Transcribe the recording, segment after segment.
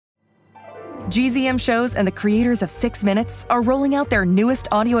GZM Shows and the creators of 6 Minutes are rolling out their newest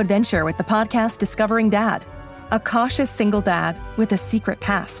audio adventure with the podcast Discovering Dad. A cautious single dad with a secret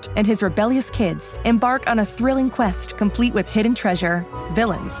past and his rebellious kids embark on a thrilling quest complete with hidden treasure,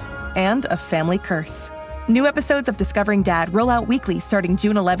 villains, and a family curse. New episodes of Discovering Dad roll out weekly starting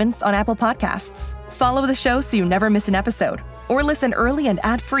June 11th on Apple Podcasts. Follow the show so you never miss an episode, or listen early and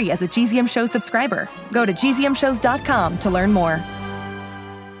ad-free as a GZM Shows subscriber. Go to gzmshows.com to learn more.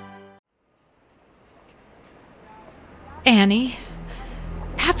 Annie,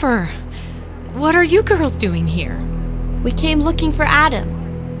 Pepper, what are you girls doing here? We came looking for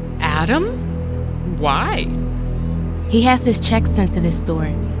Adam. Adam? Why? He has his check sent to this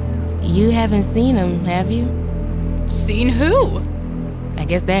store. You haven't seen him, have you? Seen who? I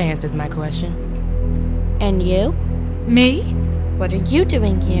guess that answers my question. And you? Me? What are you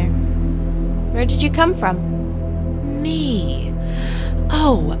doing here? Where did you come from? Me?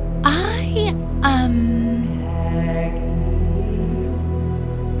 Oh,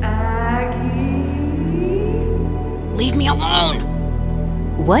 Leave me alone!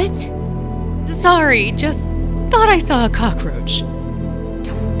 What? Sorry, just thought I saw a cockroach.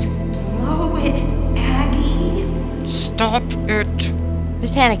 Don't blow it, Aggie. Stop it.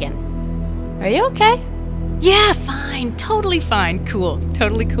 Miss Hannigan, are you okay? Yeah, fine. Totally fine. Cool.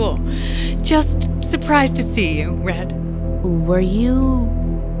 Totally cool. Just surprised to see you, Red. Were you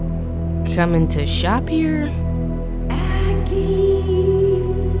coming to shop here? Aggie.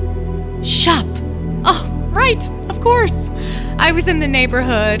 Shop! Oh, right, of course. I was in the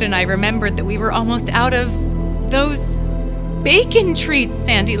neighborhood and I remembered that we were almost out of those bacon treats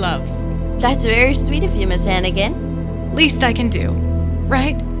Sandy loves. That's very sweet of you, Miss Hannigan. Least I can do,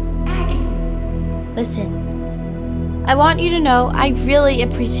 right? Aggie. Listen, I want you to know I really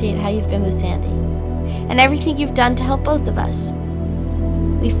appreciate how you've been with Sandy and everything you've done to help both of us.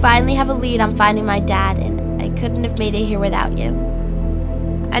 We finally have a lead on finding my dad, and I couldn't have made it here without you.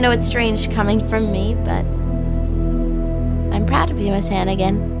 I know it's strange coming from me, but I'm proud of you, Miss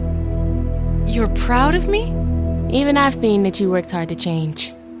Hannigan. You're proud of me? Even I've seen that you worked hard to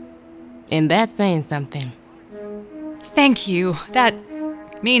change. And that's saying something. Thank you. That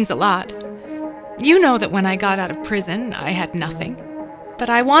means a lot. You know that when I got out of prison, I had nothing. But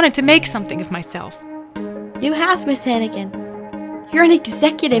I wanted to make something of myself. You have, Miss Hannigan. You're an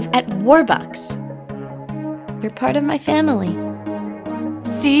executive at Warbucks. You're part of my family.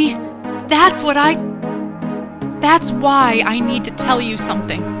 See? That's why I need to tell you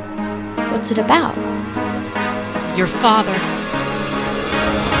something. What's it about? Your father.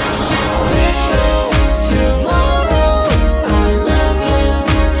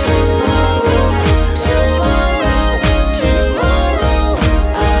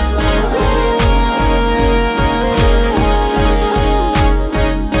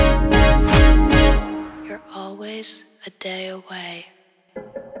 You're always a day away.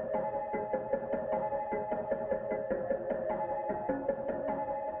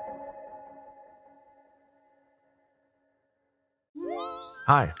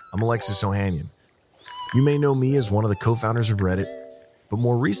 Hi, I'm Alexis Ohanian. You may know me as one of the co-founders of Reddit, but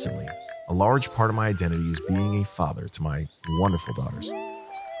more recently, a large part of my identity is being a father to my wonderful daughters.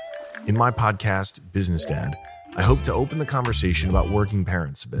 In my podcast, Business Dad, I hope to open the conversation about working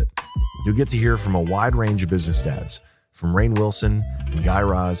parents a bit. You'll get to hear from a wide range of business dads, from Rainn Wilson and Guy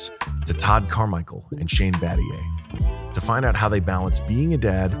Raz to Todd Carmichael and Shane Battier, to find out how they balance being a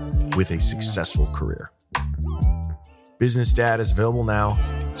dad with a successful career. Business Dad is available now,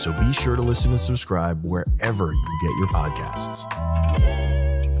 so be sure to listen and subscribe wherever you get your podcasts.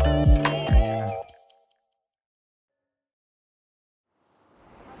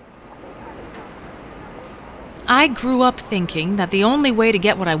 I grew up thinking that the only way to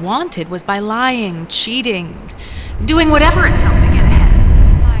get what I wanted was by lying, cheating, doing whatever it took to get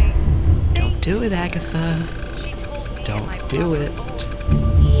ahead. Don't do it, Agatha. Don't do it.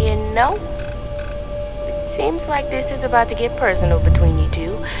 You know, it seems like this is about to get personal between you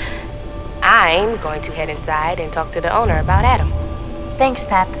two. I'm going to head inside and talk to the owner about Adam. Thanks,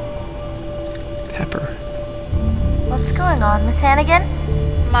 Pep. Pepper. What's going on, Miss Hannigan?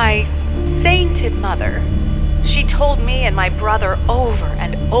 My sainted mother, she told me and my brother over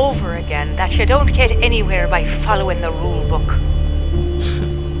and over again that you don't get anywhere by following the rule book.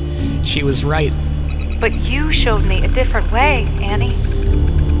 She was right. But you showed me a different way, Annie.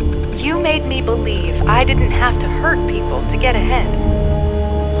 You made me believe I didn't have to hurt people to get ahead.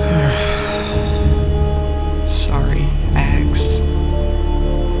 Sorry, Ags.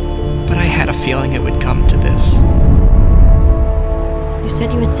 But I had a feeling it would come to this. You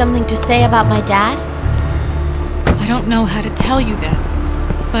said you had something to say about my dad? I don't know how to tell you this,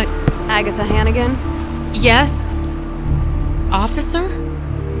 but Agatha Hannigan, Yes? Officer?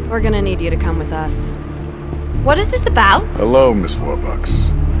 we're gonna need you to come with us. What is this about? Hello, Miss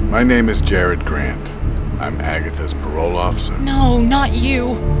Warbucks. My name is Jared Grant. I'm Agatha's parole officer. No, not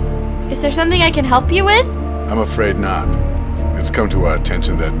you. Is there something I can help you with? I'm afraid not. It's come to our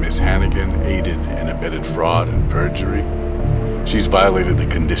attention that Miss Hannigan aided and abetted fraud and perjury. She's violated the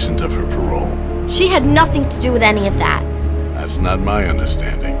conditions of her parole. She had nothing to do with any of that. That's not my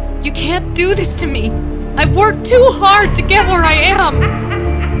understanding. You can't do this to me. I've worked too hard to get where I am.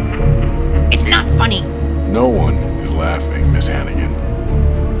 It's not funny. No one is laughing, Miss Hannigan.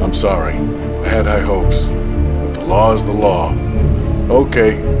 I'm sorry. I had high hopes. But the law is the law.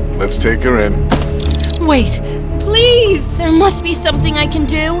 Okay, let's take her in. Wait, please. There must be something I can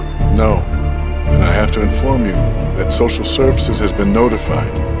do. No. And I have to inform you that Social Services has been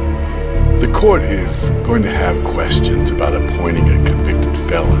notified. The court is going to have questions about appointing a convicted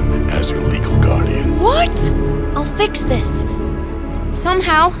felon as your legal guardian. What? I'll fix this.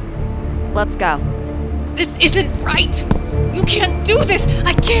 Somehow. Let's go. This isn't right. You can't do this.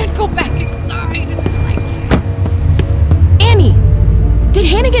 I can't go back inside. I can't. Annie, did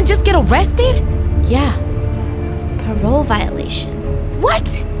Hannigan just get arrested? Yeah. Parole violation. What?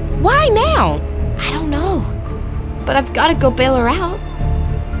 Why now? I don't know. But I've got to go bail her out.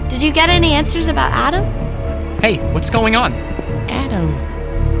 Did you get any answers about Adam? Hey, what's going on? Adam,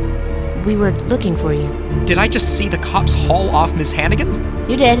 we were looking for you. Did I just see the cops haul off Miss Hannigan?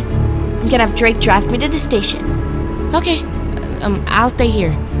 You did. I'm gonna have Drake drive me to the station. Okay, I'll stay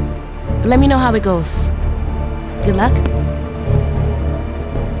here. Let me know how it goes. Good luck.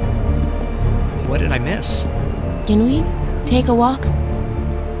 What did I miss? Can we take a walk?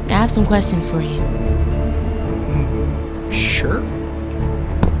 I have some questions for you. Sure.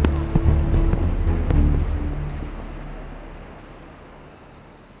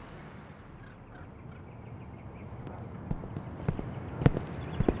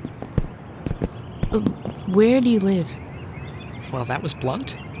 Where do you live? Well, that was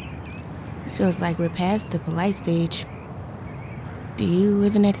blunt. Feels like we're past the polite stage. Do you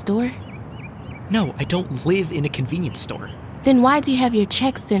live in next door? No, I don't live in a convenience store. Then why do you have your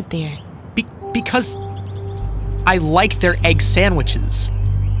checks sent there? Because I like their egg sandwiches.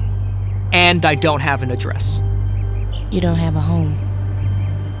 And I don't have an address. You don't have a home.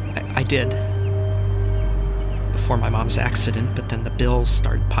 I did. Before my mom's accident, but then the bills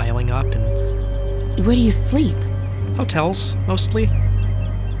started piling up and... Where do you sleep? Hotels, mostly.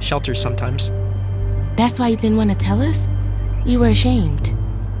 Shelters sometimes. That's why you didn't want to tell us? You were ashamed.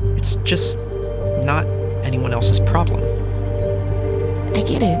 It's just not anyone else's problem. I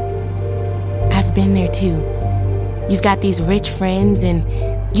get it. I've been there too. You've got these rich friends and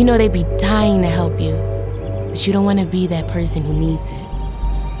you know they'd be dying to help you. But you don't want to be that person who needs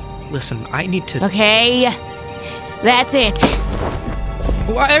it. Listen, I need to... Okay, that's it.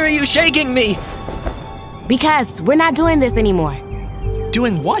 Why are you shaking me? Because we're not doing this anymore.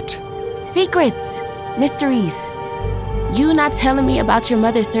 Doing what? Secrets, mysteries. You not telling me about your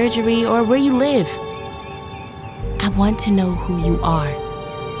mother's surgery or where you live. I want to know who you are.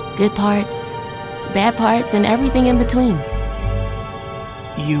 Good parts, bad parts, and everything in between.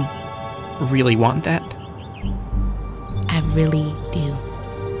 You really want that? I really do.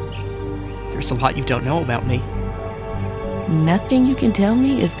 There's a lot you don't know about me. Nothing you can tell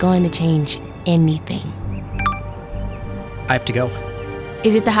me is going to change anything. I have to go.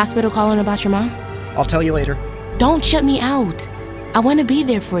 Is it the hospital calling about your mom? I'll tell you later. Don't shut me out. I want to be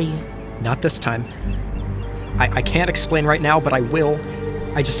there for you. Not this time. I can't explain right now, but I will.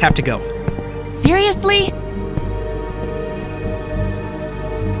 I just have to go. Seriously?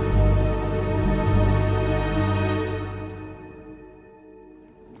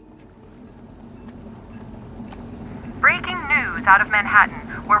 Breaking news out of Manhattan,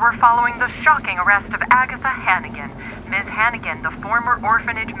 where we're following the shocking arrest of Agatha Hannigan. Ms. Hannigan, the former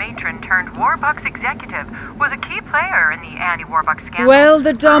orphanage matron turned Warbucks executive, was a key player in the Annie Warbucks scandal. Well,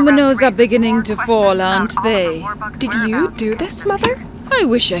 the dominoes are beginning to fall, aren't they? Did you do this, Mother? I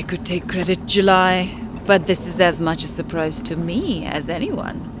wish I could take credit, July, but this is as much a surprise to me as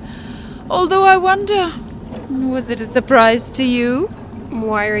anyone. Although I wonder, was it a surprise to you?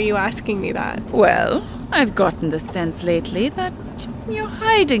 Why are you asking me that? Well, I've gotten the sense lately that you're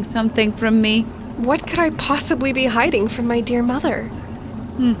hiding something from me. What could I possibly be hiding from my dear mother?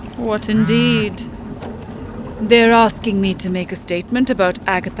 What indeed? They're asking me to make a statement about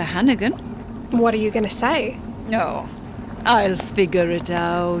Agatha Hannigan. What are you gonna say? Oh, I'll figure it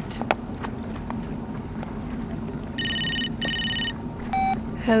out.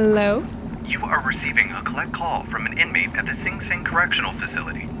 Hello? You are receiving a collect call from an inmate at the Sing Sing Correctional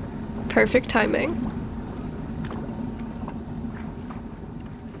Facility. Perfect timing.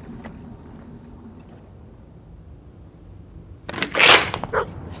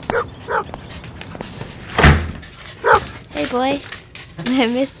 Hey, boy. I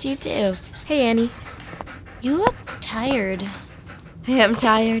missed you too. Hey, Annie. You look tired. I am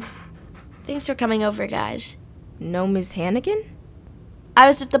tired. Thanks for coming over, guys. No Ms. Hannigan? I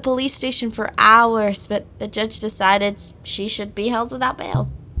was at the police station for hours, but the judge decided she should be held without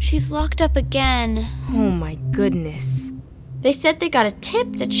bail. She's locked up again. Oh my goodness. They said they got a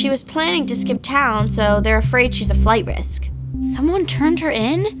tip that she was planning to skip town, so they're afraid she's a flight risk. Someone turned her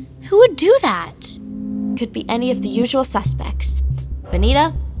in? Who would do that? Could be any of the usual suspects.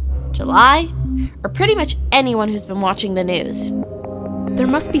 Vanita, July, or pretty much anyone who's been watching the news. There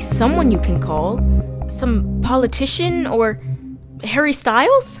must be someone you can call. Some politician or Harry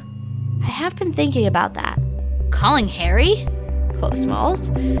Styles? I have been thinking about that. Calling Harry? Close, Smalls.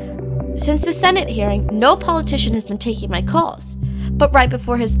 Since the Senate hearing, no politician has been taking my calls. But right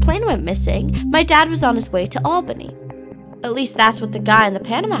before his plane went missing, my dad was on his way to Albany. At least that's what the guy in the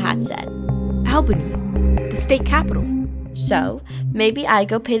Panama hat said. Albany, the state capital. So, maybe I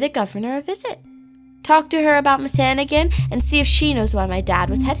go pay the governor a visit. Talk to her about Miss Hannigan and see if she knows why my dad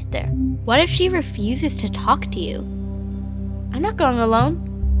was headed there. What if she refuses to talk to you? I'm not going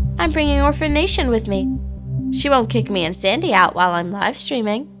alone. I'm bringing Orphan Nation with me. She won't kick me and Sandy out while I'm live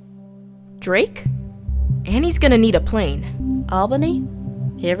streaming. Drake? Annie's gonna need a plane. Albany,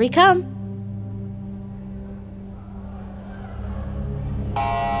 here we come.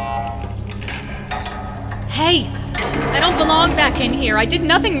 Hey, I don't belong back in here. I did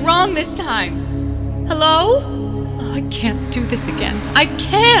nothing wrong this time. Hello? Oh, I can't do this again. I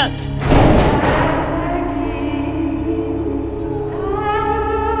can't!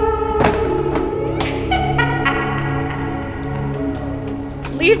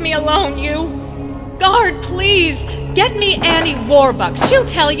 Leave me alone, you! Guard, please! Get me Annie Warbucks. She'll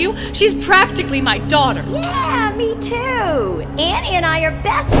tell you. She's practically my daughter. Yeah, me too. Annie and I are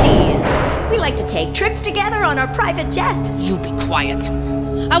besties. We like to take trips together on our private jet. You be quiet.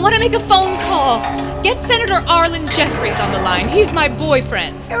 I want to make a phone call. Get Senator Arlen Jeffries on the line. He's my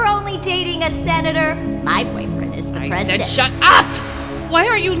boyfriend. You're only dating a senator. My boyfriend is the president. I said shut up! Why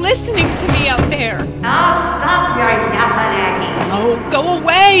are you listening to me out there? Oh, stop your yapping, Aggie. Oh, go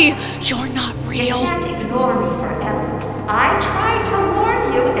away! You're not real. You can't ignore me forever. I tried to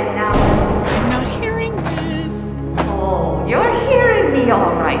warn you, and now... I'm not hearing this. Oh, you're hearing me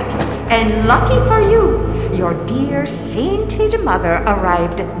all right. And lucky for you, your dear sainted mother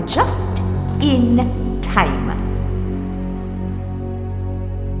arrived just in time.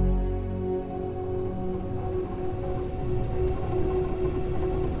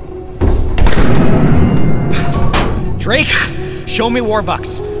 Drake, show me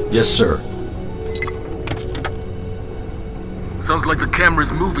Warbucks. Yes, sir. Sounds like the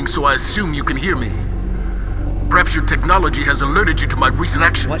camera's moving, so I assume you can hear me. Perhaps your technology has alerted you to my recent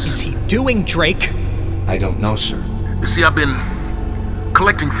actions. What is he doing, Drake? I don't know, sir. You see, I've been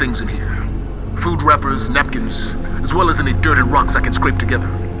collecting things in here. Food wrappers, napkins, as well as any dirt and rocks I can scrape together.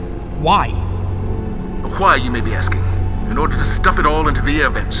 Why? Why, you may be asking? In order to stuff it all into the air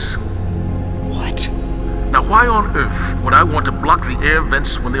vents. What? Now, why on earth would I want to block the air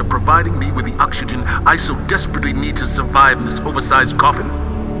vents when they're providing me with the oxygen I so desperately need to survive in this oversized coffin?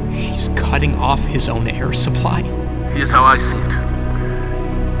 He's cutting off his own air supply. Here's how I see it.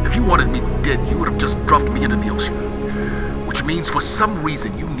 If you wanted me dead, you would have just dropped me into the ocean. Which means for some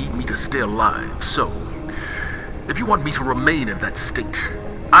reason you need me to stay alive. So, if you want me to remain in that state,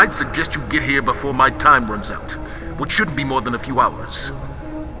 I'd suggest you get here before my time runs out, which shouldn't be more than a few hours.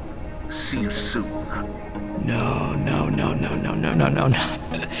 See you soon. No.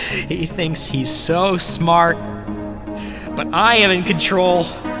 He thinks he's so smart. But I am in control.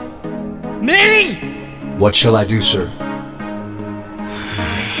 Me! What shall I do, sir?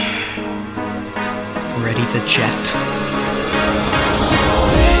 Ready the jet.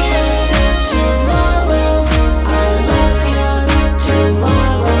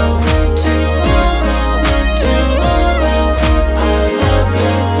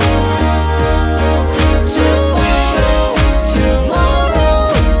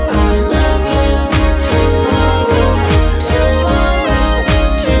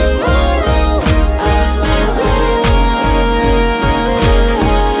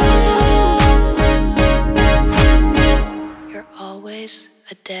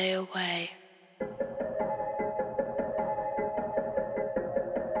 A day away.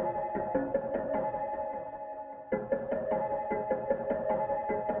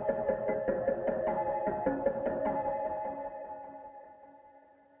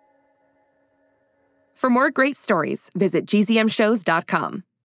 For more great stories, visit gzmshows.com.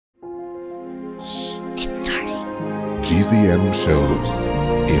 It's starting. GZM Shows.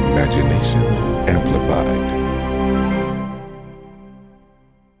 Imagination Amplified.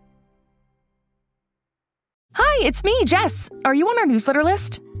 Hi, it's me, Jess. Are you on our newsletter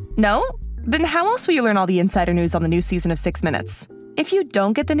list? No? Then how else will you learn all the insider news on the new season of 6 Minutes? If you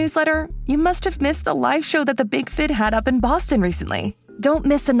don't get the newsletter, you must have missed the live show that the Big Fid had up in Boston recently. Don't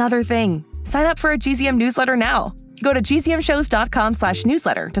miss another thing. Sign up for a GZM newsletter now. Go to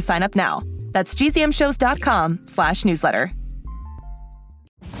gzmshows.com/newsletter to sign up now. That's gzmshows.com/newsletter.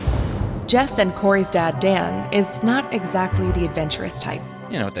 Jess and Corey's dad, Dan, is not exactly the adventurous type.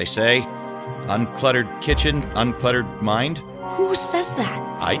 You know what they say. Uncluttered kitchen, uncluttered mind. Who says that?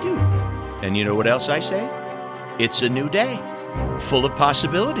 I do. And you know what else I say? It's a new day, full of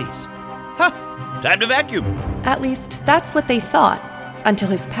possibilities. Time to vacuum. At least that's what they thought, until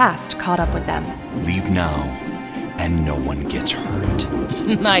his past caught up with them. Leave now, and no one gets hurt.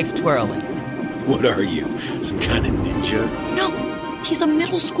 Knife twirling. What are you, some kind of ninja? No, he's a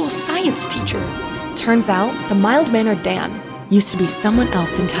middle school science teacher. Turns out, the mild-mannered Dan used to be someone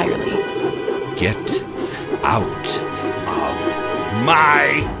else entirely. Get out of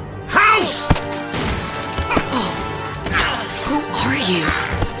my house! Who are you?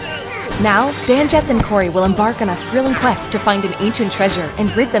 Now, Dan, Jess, and Corey will embark on a thrilling quest to find an ancient treasure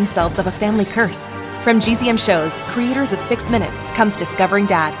and rid themselves of a family curse. From GZM Shows, creators of 6 Minutes, comes Discovering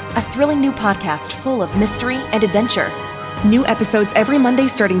Dad, a thrilling new podcast full of mystery and adventure. New episodes every Monday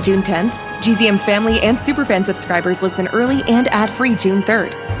starting June 10th. GZM Family and Superfan subscribers listen early and ad-free June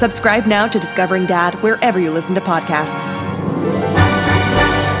 3rd. Subscribe now to Discovering Dad wherever you listen to podcasts.